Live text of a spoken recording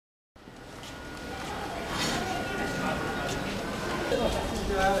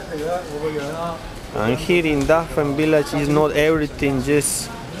And here in Fen Village is not everything just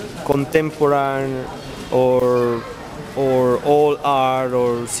contemporary or all art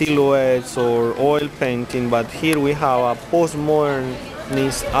or silhouettes or oil painting, but here we have a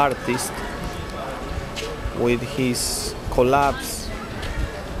postmodernist artist with his collapse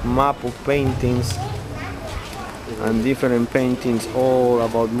map of paintings and different paintings all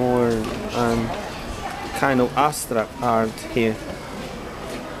about modern and kind of abstract art here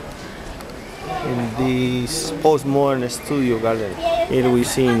in this postmodern studio gallery. Here we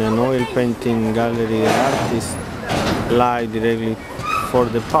see in an oil painting gallery the artist live directly for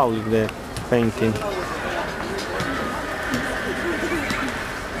the public there painting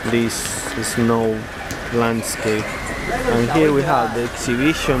this snow landscape. And here we have the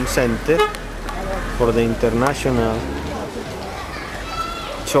exhibition center for the international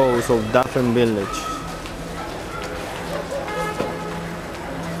shows of Fen Village.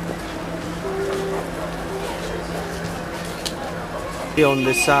 Here on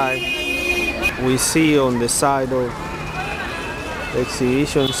the side, we see on the side of the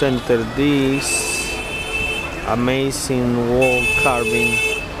exhibition center this amazing wall carving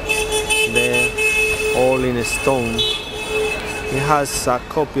there, all in stone. It has a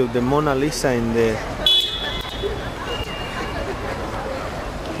copy of the Mona Lisa in there.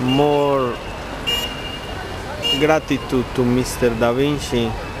 More gratitude to Mr. Da Vinci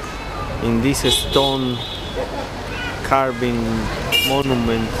in this stone carving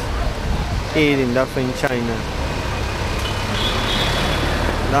monument here in Fen, China.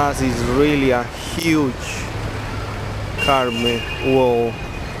 That is really a huge carved wall.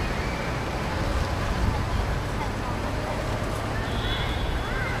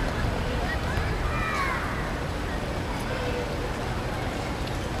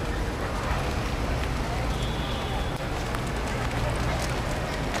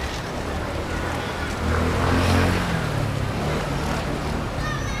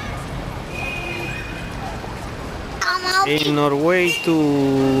 In our way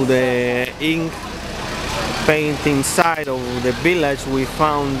to the ink painting side of the village, we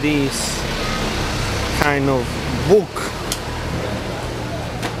found this kind of book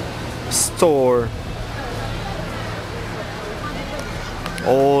store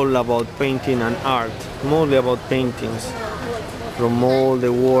all about painting and art, mostly about paintings from all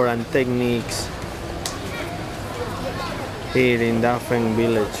the world and techniques here in Fen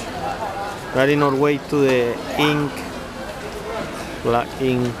Village. We are in our way to the ink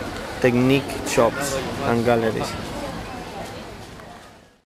technique shops and galleries.